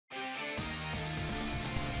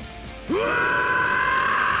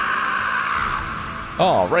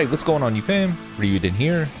Alright, what's going on, you fam? Raiyuden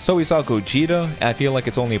here. So we saw Gogeta. I feel like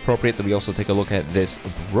it's only appropriate that we also take a look at this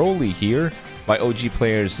Broly here. My OG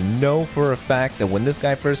players know for a fact that when this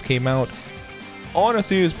guy first came out,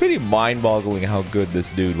 honestly, it was pretty mind-boggling how good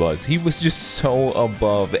this dude was. He was just so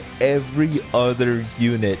above every other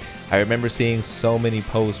unit. I remember seeing so many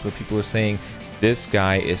posts where people were saying, this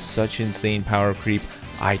guy is such insane power creep.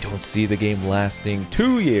 I don't see the game lasting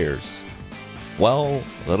 2 years. Well,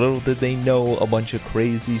 little did they know a bunch of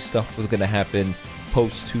crazy stuff was going to happen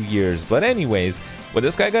post 2 years. But anyways, when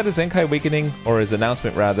this guy got his Zenkai Awakening, or his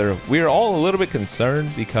announcement rather, we were all a little bit concerned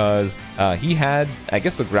because he had, I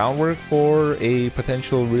guess, the groundwork for a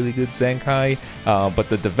potential really good Zenkai, but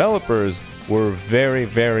the developers were very,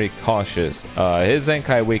 very cautious. His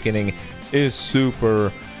Zenkai Awakening is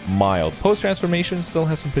super mild. Post-transformation still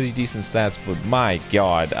has some pretty decent stats, but my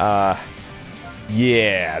god,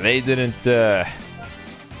 yeah, they didn't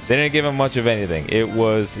give him much of anything. It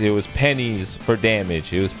was pennies for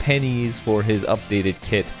damage. It was pennies for his updated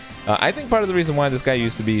kit. I think part of the reason why this guy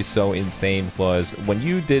used to be so insane was when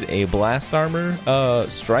you did a blast armor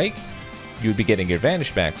strike, you'd be getting your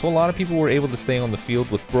vanish back. So a lot of people were able to stay on the field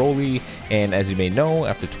with Broly, and as you may know,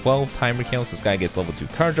 after 12 timer counts, this guy gets level 2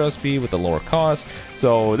 card draw speed with a lower cost.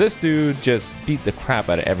 So this dude just beat the crap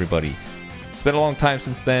out of everybody. It's been a long time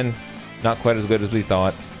since then. Not quite as good as we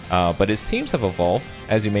thought, but his teams have evolved.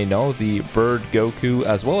 As you may know, the Bird Goku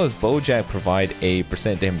as well as Bojack provide a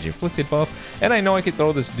 % damage inflicted buff, and I know I could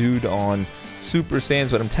throw this dude on Super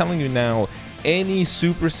Saiyans, but I'm telling you now, any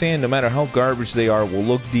Super Saiyan, no matter how garbage they are, will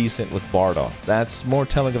look decent with Bardock. That's more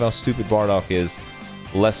telling of how stupid Bardock is,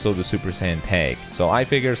 less so the Super Saiyan tag. So I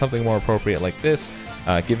figure something more appropriate like this,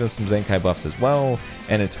 give him some Zenkai buffs as well,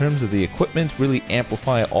 and in terms of the equipment, really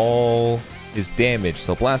amplify all his damage.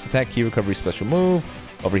 So blast attack, key recovery, special move.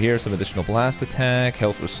 Over here, some additional blast attack,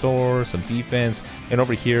 health restore, some defense, and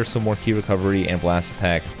over here, some more key recovery and blast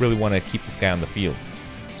attack. Really want to keep this guy on the field.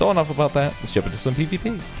 So enough about that. Let's jump into some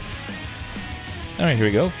PvP. All right, here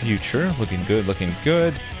we go. Future, looking good, looking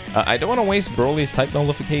good. I don't want to waste Broly's type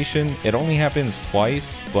nullification. It only happens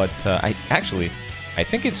twice, but I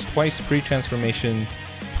think it's twice pre-transformation,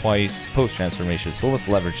 twice post-transformation. So let's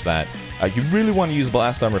leverage that. You really want to use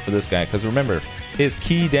Blast Armor for this guy, because remember, his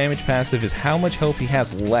key damage passive is how much health he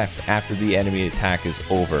has left after the enemy attack is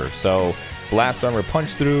over. So Blast Armor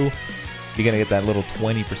punch through, you're going to get that little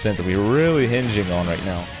 20% that we're really hinging on right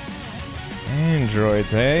now.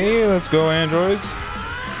 Androids, hey, let's go androids.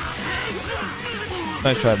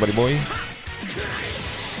 Nice try, buddy boy.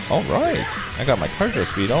 Alright, I got my card draw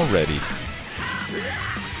speed already.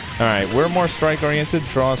 Alright, we're more strike oriented.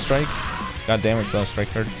 Draw a strike. God damn it, it's not a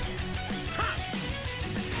strike card.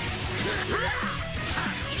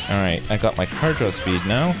 Alright, I got my card draw speed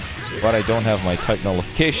now, but I don't have my type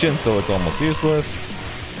nullification, so it's almost useless.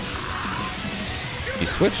 He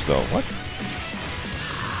switched though, what?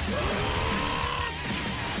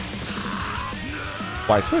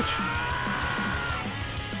 Why switch?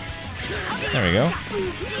 There we go.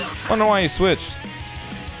 Wonder why he switched.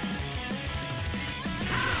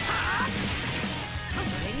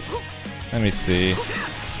 Let me see.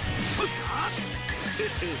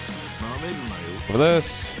 Over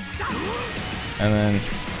this. And then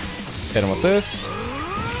hit him with this.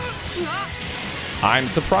 I'm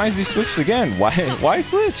surprised he switched again. Why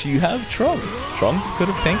switch? You have Trunks. Trunks could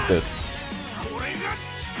have tanked this.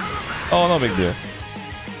 Oh, no big deal.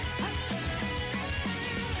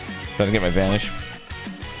 Trying to get my vanish.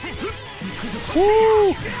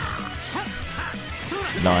 Woo!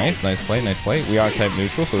 Nice, nice play, nice play. We are type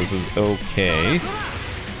neutral, so this is okay.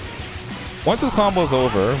 Once this combo is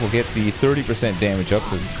over, we'll get the 30% damage up,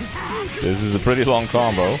 because this is a pretty long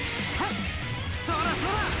combo.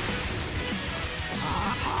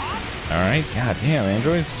 Alright, god damn,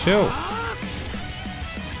 androids, chill.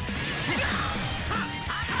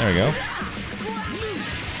 There we go.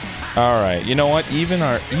 Alright, you know what? Even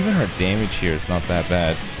our damage here is not that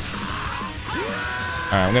bad.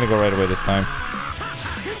 Alright, I'm gonna go right away this time.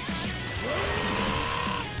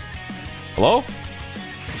 Hello?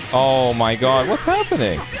 Oh my god, what's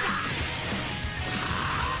happening?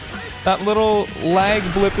 That little lag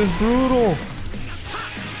blip is brutal.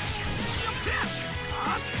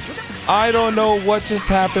 I don't know what just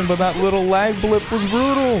happened, but that little lag blip was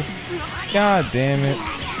brutal. God damn it.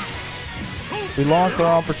 We lost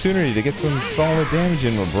our opportunity to get some solid damage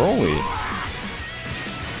in with Broly.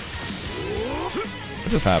 What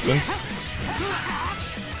just happened?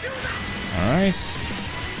 Alright.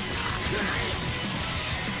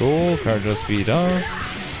 Cool, card draw speed up.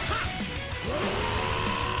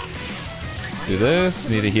 Let's do this.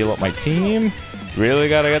 Need to heal up my team. Really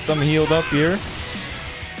gotta get them healed up here.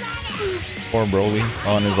 Poor Broly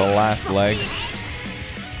on his last legs.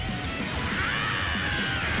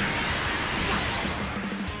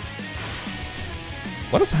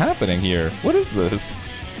 What is happening here? What is this?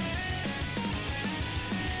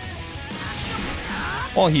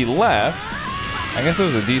 Well, he left. I guess it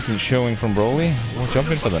was a decent showing from Broly. We'll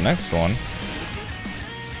jump in for the next one.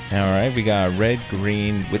 Alright, we got red,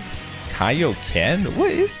 green with Kaioken?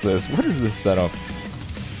 What is this? What is this setup?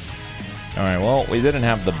 Alright, well, we didn't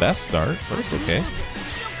have the best start, but it's okay.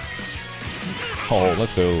 Oh,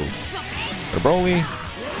 let's go. For Broly.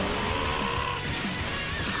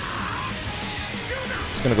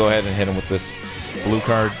 Just gonna go ahead and hit him with this blue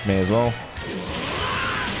card. May as well.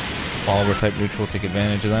 Follower type neutral, take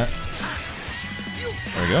advantage of that.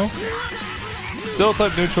 There we go. Still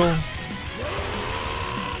type neutral.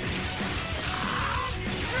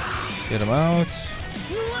 Get him out.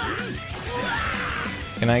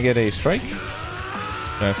 Can I get a strike?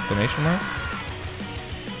 Exclamation mark.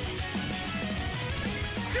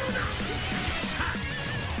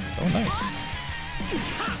 Oh, nice.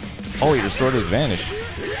 Oh, he restored his vanish.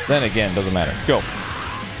 Then again, doesn't matter. Go.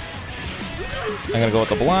 I'm gonna go with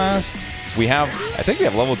the blast. We have, I think we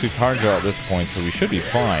have level 2 card draw at this point, so we should be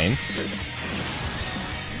fine.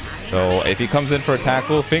 So if he comes in for a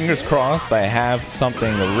tackle, fingers crossed, I have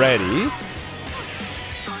something ready.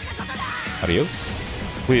 Adios.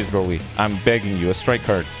 Please, Broly, I'm begging you, a strike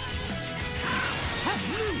card.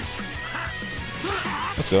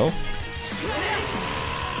 Let's go.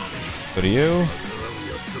 Go to you.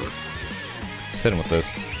 Let's hit him with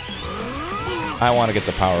this. I want to get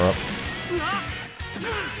the power up.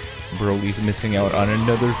 Broly's missing out on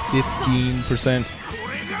another 15%.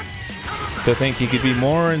 To think he could be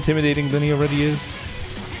more intimidating than he already is.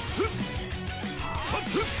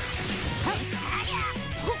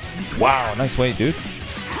 Wow, nice weight, dude.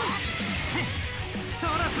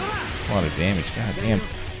 That's a lot of damage. God damn.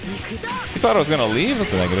 You thought I was gonna leave?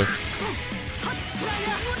 That's a negative.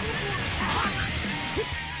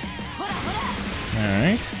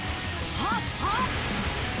 Alright.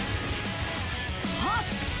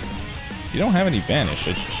 You don't have any vanish.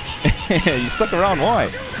 You stuck around, why?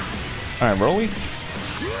 Alright, Broly.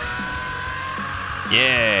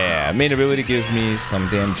 Yeah, main ability gives me some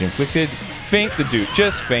damage inflicted. Feint the dude.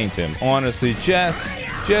 Just feint him. Honestly,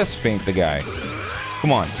 just feint the guy.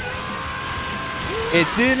 Come on. It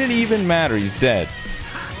didn't even matter. He's dead.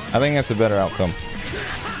 I think that's a better outcome.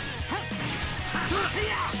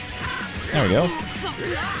 There we go.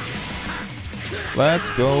 Let's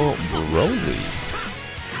go, Broly.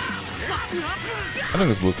 I think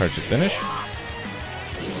this blue card should finish.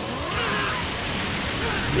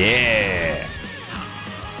 Yeah.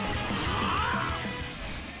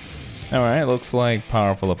 Alright, looks like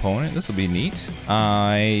powerful opponent. This will be neat.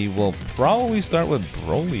 I will probably start with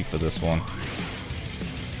Broly for this one.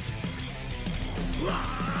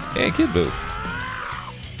 Hey, Kid Boo.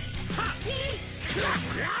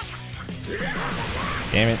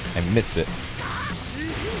 Damn it, I missed it.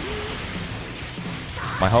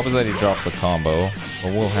 My hope is that he drops a combo,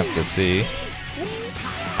 but we'll have to see.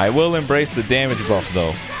 I will embrace the damage buff,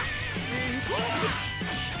 though.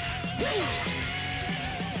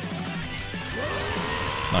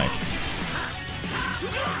 Nice.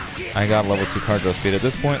 I got level 2 card draw speed at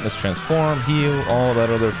this point. Let's transform, heal, all that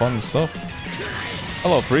other fun stuff.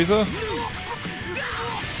 Hello, Frieza.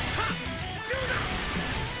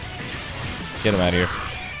 Get him out of here.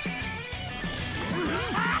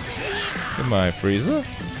 Goodbye, Frieza.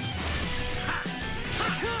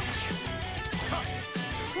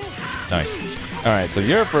 Nice. Alright, so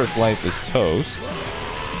your first life is toast.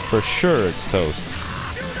 For sure it's toast.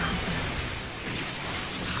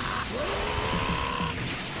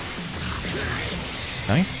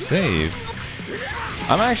 Nice save.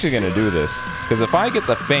 I'm actually going to do this. Because if I get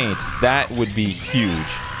the feint, that would be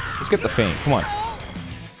huge. Let's get the feint. Come on.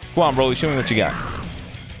 Come on, Broly. Show me what you got.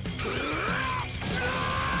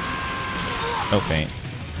 No feint.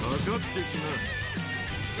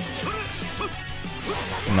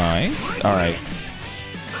 Nice. Alright.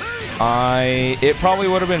 It probably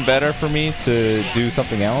would have been better for me to do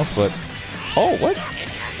something else, but... Oh, what?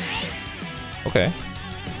 Okay.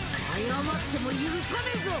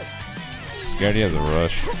 Scared he has a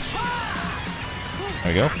rush.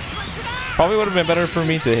 There we go. Probably would have been better for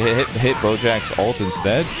me to hit Bojack's ult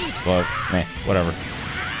instead, but meh, whatever.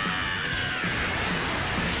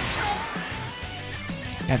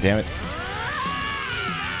 God damn it.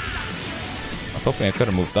 I was hoping I could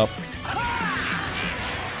have moved up.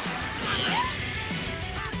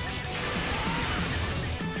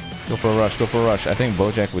 Go for a rush. Go for a rush. I think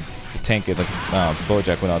Bojack would tank it.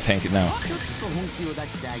 Bojack would not tank it now.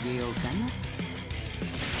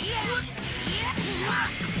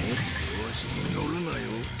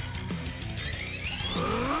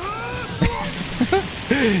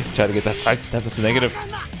 Try to get that sidestep. That's a negative.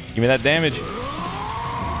 Give me that damage.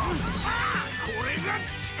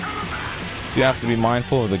 You have to be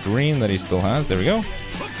mindful of the green that he still has. There we go.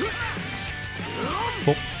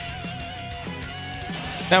 Cool.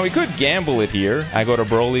 Now we could gamble it here. I go to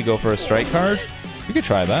Broly, go for a strike card. We could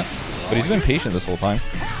try that. But he's been patient this whole time.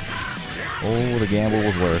 Oh, the gamble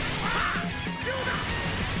was worth.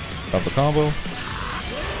 Drop the combo.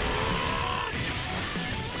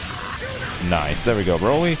 Nice. There we go,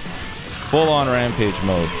 Broly. Full on rampage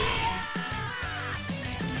mode.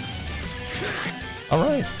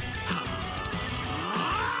 Alright.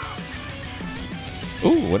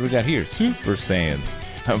 Ooh, what do we got here? Super Saiyans.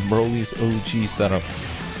 Broly's OG setup.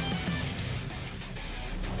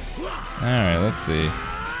 Alright, let's see.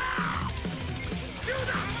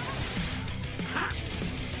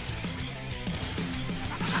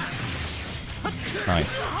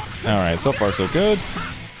 Nice. Alright, so far so good.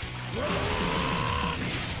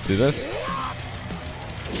 Let's do this.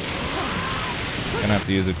 Gonna have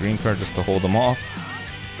to use a green card just to hold them off.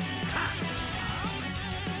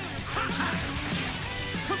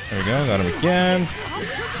 There we go, got him again.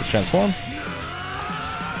 Let's transform.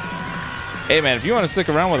 Hey man, if you want to stick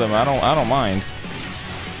around with him, I don't mind.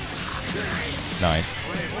 Nice.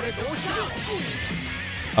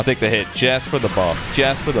 I'll take the hit just for the buff.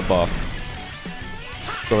 Just for the buff.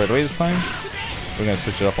 Go right away this time. We're gonna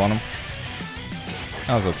switch it up on him.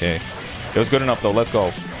 That was okay. It was good enough though. Let's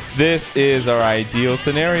go. This is our ideal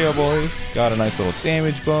scenario, boys. Got a nice little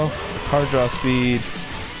damage buff, card draw speed.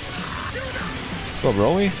 Let's go,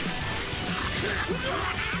 Broly.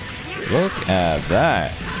 Look at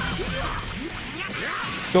that.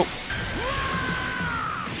 Go.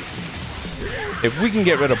 If we can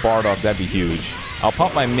get rid of Bardock, that'd be huge. I'll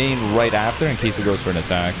pop my main right after in case it goes for an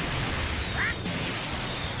attack.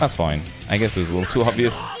 That's fine. I guess it was a little too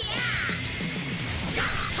obvious.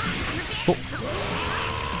 Cool.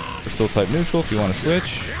 We're still type neutral if you want to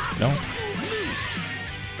switch. No.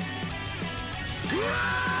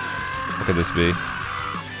 Look at this be.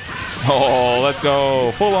 Oh, let's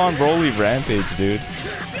go. Full on Broly rampage, dude.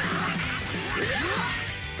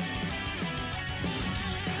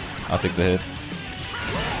 I'll take the hit.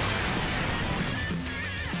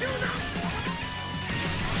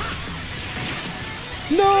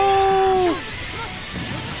 No!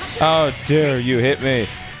 How dare you hit me?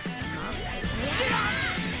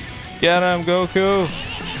 Get him, Goku!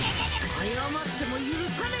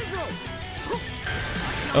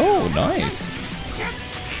 Oh, nice.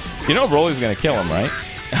 You know Broly's gonna kill him, right?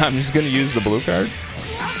 I'm just gonna use the blue card.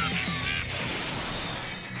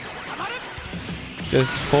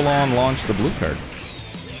 Just full on launch the blue card.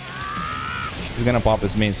 He's gonna pop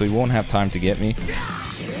his main, so he won't have time to get me.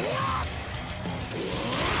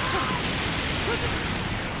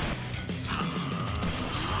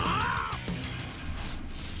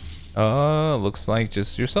 Looks like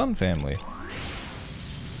just your Sun family.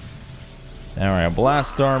 Alright,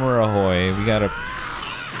 blast armor ahoy. We gotta...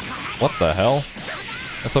 What the hell?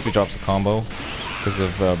 Let's hope he drops the combo because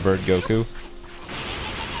of Bird Goku.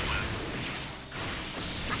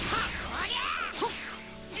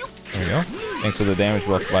 There we go. Thanks for the damage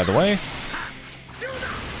buff, by the way.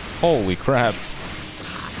 Holy crap.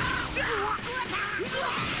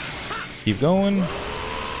 Keep going.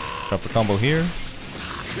 Drop the combo here.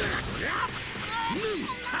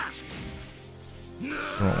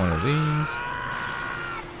 I want one of these.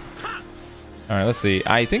 Alright, let's see.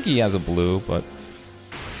 I think he has a blue, but...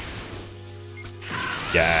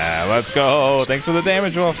 Yeah, let's go! Thanks for the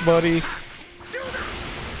damage off, buddy!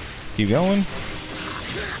 Let's keep going.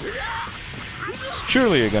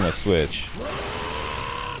 Surely you're gonna switch.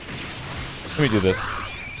 Let me do this.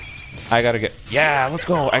 I gotta get... Yeah, let's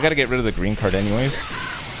go! I gotta get rid of the green card anyways.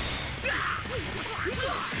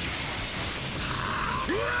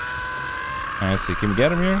 Alright, let's see. Can we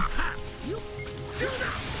get him here?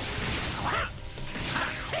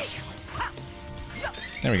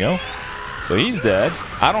 There we go. So he's dead.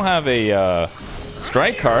 I don't have a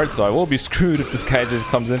strike card, so I will be screwed if this guy just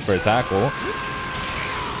comes in for a tackle.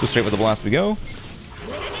 So straight with the blast we go.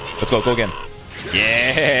 Let's go. Go again.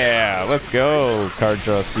 Yeah! Let's go. Card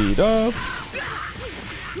draw speed up.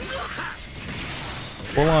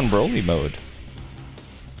 Full on Broly mode.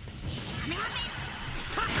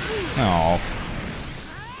 Oh.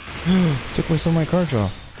 Took away some of my card draw.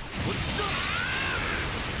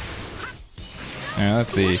 Alright,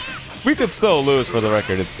 let's see. We could still lose for the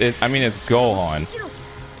record. I mean, it's Gohan.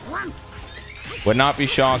 Would not be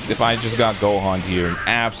shocked if I just got Gohan here and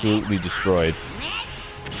absolutely destroyed.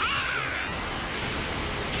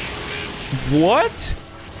 What?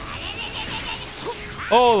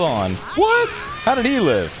 Hold on. What? How did he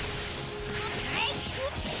live?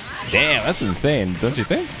 Damn, that's insane, don't you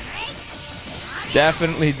think?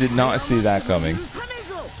 Definitely did not see that coming. Let's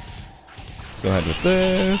go ahead with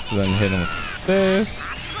this, then hit him with this.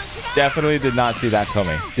 Definitely did not see that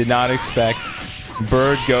coming. Did not expect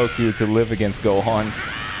Bird Goku to live against Gohan.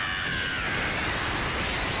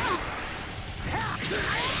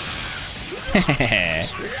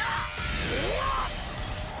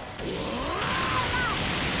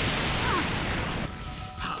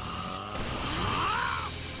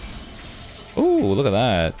 Ooh, look at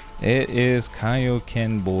that. It is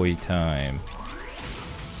Kaioken boy time.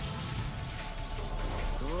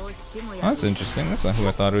 Oh, that's interesting. That's not who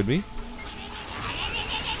I thought it would be.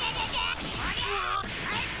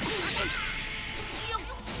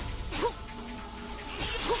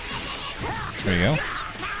 There you go.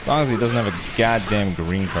 As long as he doesn't have a goddamn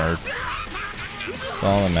green card. That's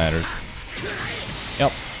all that matters.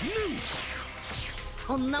 Yep.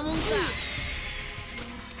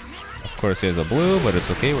 Of course he has a blue, but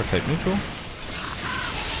it's okay. We're type neutral.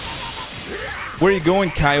 Where are you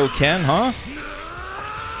going, Kaioken, huh?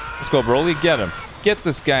 Let's go, Broly. Get him. Get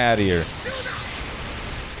this guy out of here.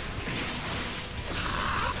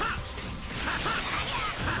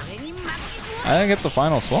 I didn't get the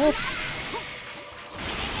final swap.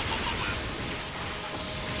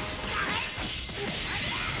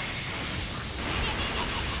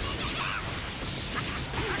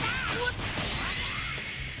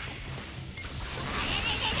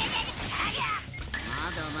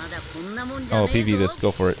 Oh, PV this.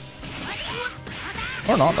 Go for it.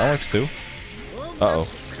 Or not. That works too. Uh-oh.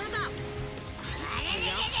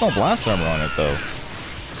 There's no blast armor on it, though.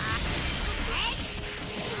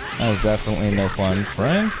 That was definitely no fun,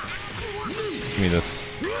 friend. Give me this.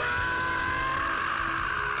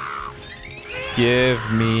 Give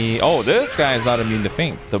me... Oh, this guy is not immune to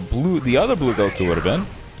faint. The other blue Goku would have been.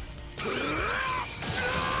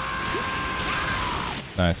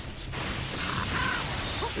 Nice.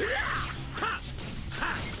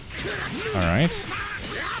 Alright.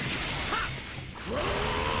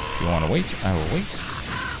 If you want to wait, I will wait.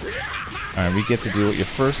 Alright, we get to deal with your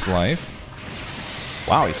first life.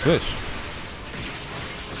 Wow, he switched.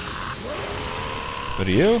 Let's go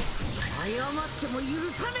to you.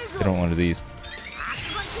 I don't want one of these.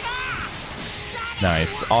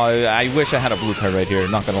 Nice. Oh, I wish I had a blue card right here,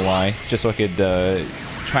 not gonna lie. Just so I could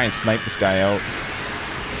try and snipe this guy out.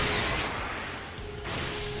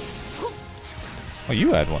 Oh,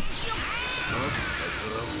 you had one.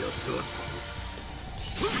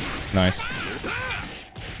 Nice.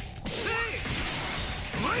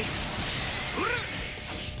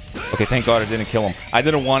 Okay, thank God it didn't kill him. I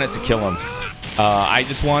didn't want it to kill him. I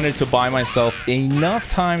just wanted to buy myself enough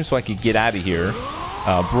time so I could get out of here.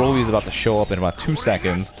 Broly's about to show up in about 2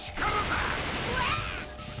 seconds.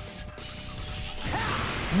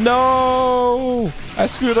 No! I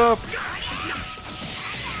screwed up.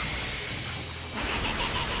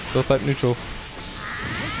 Still type neutral.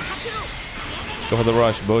 Go for the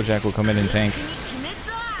rush. Bojack will come in and tank.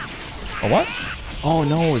 Oh, what? Oh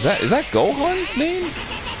no, is that Gohan's main?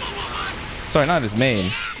 Sorry, not his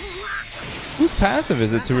main. Whose passive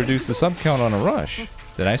is it to reduce the sub count on a rush?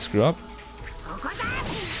 Did I screw up?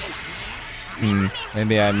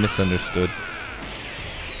 Maybe I misunderstood.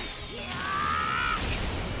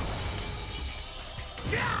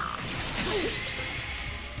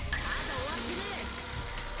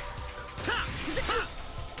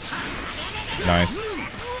 Nice.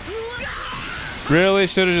 Really?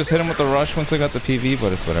 Should have just hit him with the rush once I got the PV,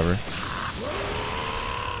 but it's whatever.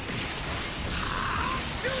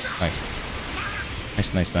 Nice.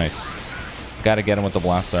 Nice, nice, nice. Gotta get him with the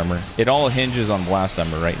blast armor. It all hinges on blast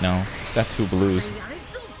armor right now. He's got 2 blues.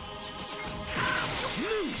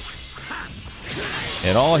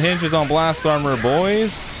 It all hinges on blast armor,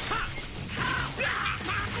 boys.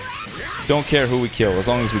 Don't care who we kill, as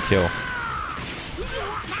long as we kill.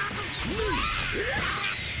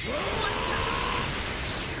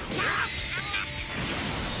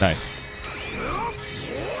 Nice.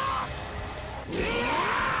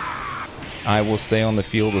 I will stay on the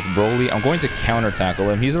field with Broly. I'm going to counter tackle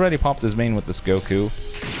him. He's already popped his main with this Goku.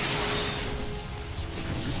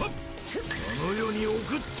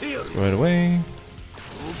 Right away.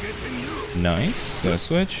 Nice. He's gonna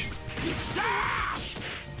switch.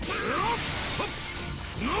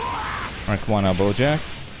 Alright, come on now, Bojack.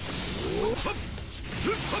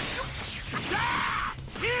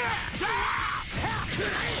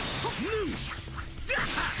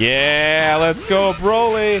 Yeah, let's go,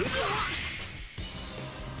 Broly.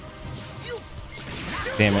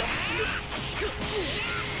 Damn it.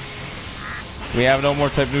 We have no more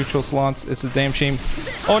type neutral slots. It's a damn shame.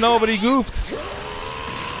 Oh no, but he goofed.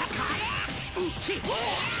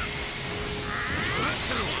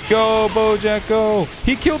 Go, Bojack, go.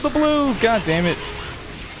 He killed the blue. God damn it.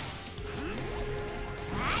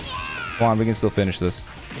 Come on, we can still finish this.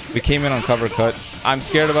 We came in on cover cut. I'm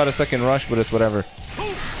scared about a second rush, but it's whatever.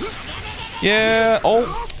 Yeah.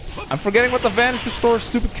 Oh, I'm forgetting what the Vanish Restore,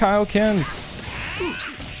 stupid Kaioken.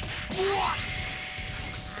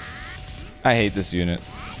 I hate this unit.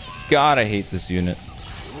 God, I hate this unit.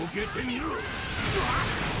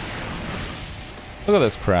 Look at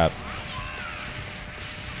this crap.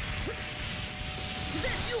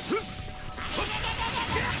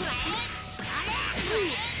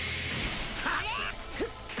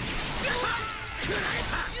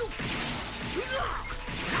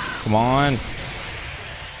 Come on.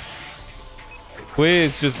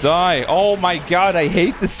 Please, just die. Oh my god, I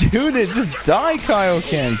hate this unit. Just die,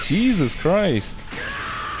 Kaioken. Jesus Christ.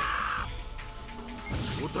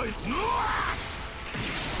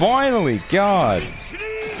 Finally, God.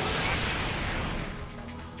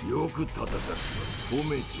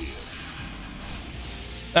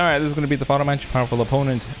 Alright, this is going to be the final match. Powerful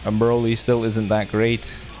opponent. Broly still isn't that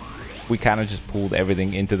great. We kind of just pulled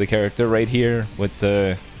everything into the character right here with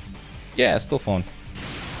the... yeah, still fun.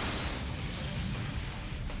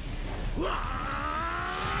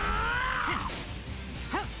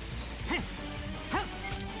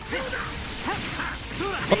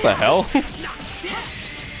 What the hell?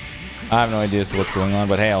 I have no idea as to what's going on,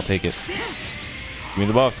 but hey, I'll take it. Give me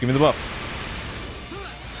the buffs, give me the buffs.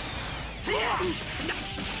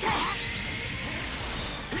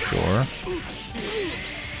 Sure.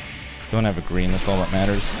 Don't have a green, that's all that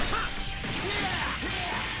matters.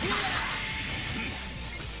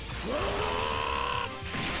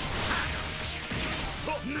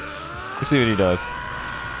 Let's see what he does.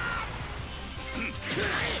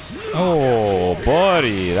 Oh,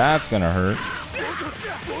 buddy, that's gonna hurt.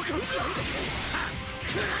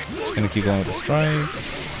 Just gonna keep going with the strikes.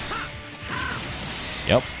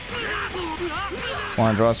 Yep. Come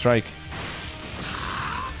on, draw a strike.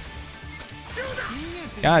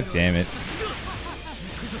 God damn it.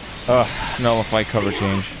 Ugh, nullify cover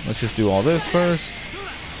change. Let's just do all this first.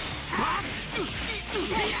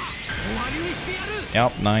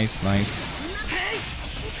 Yep, nice, nice.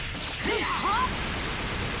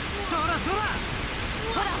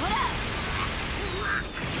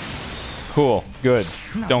 Cool, good.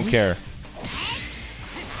 Don't care.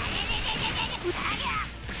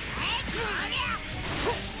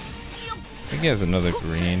 I think he has another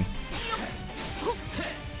green.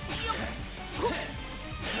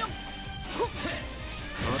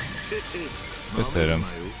 Just hit him.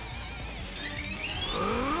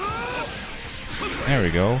 There we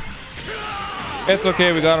go. It's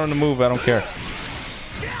okay, we got him to move, I don't care.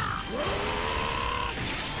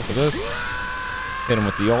 Look at this. Hit him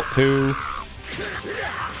with the ult too.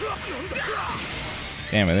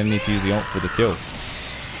 Damn, I didn't need to use the ult for the kill.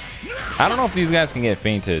 I don't know if these guys can get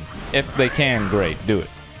fainted. If they can, great, do it.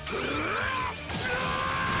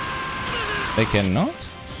 They cannot?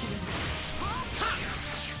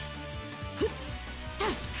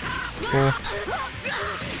 Cool.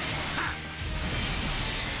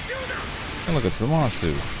 And look at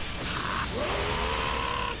Zamasu.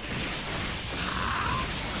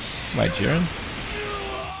 My Jiren?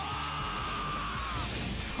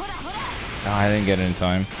 Oh, I didn't get it in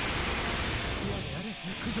time.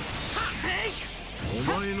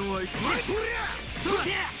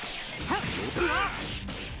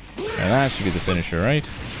 Yeah, that should be the finisher, right?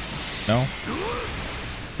 No?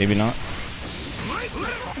 Maybe not.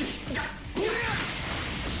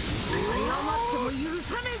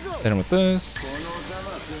 Hit him with this.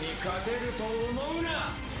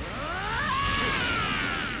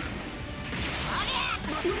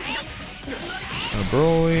 And a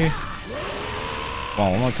Broly. Come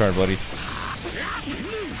on, one more card, buddy.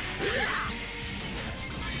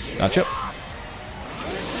 Gotcha.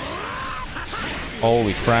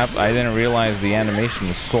 Holy crap, I didn't realize the animation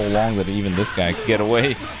was so long that even this guy could get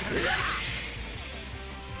away.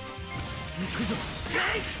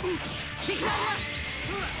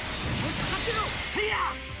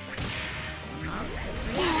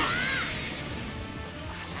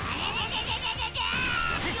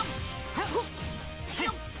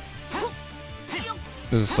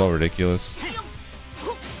 This is so ridiculous.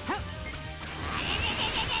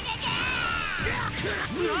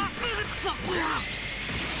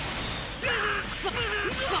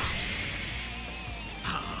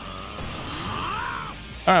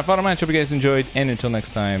 All right, final match. Hope you guys enjoyed. And until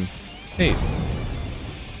next time, peace.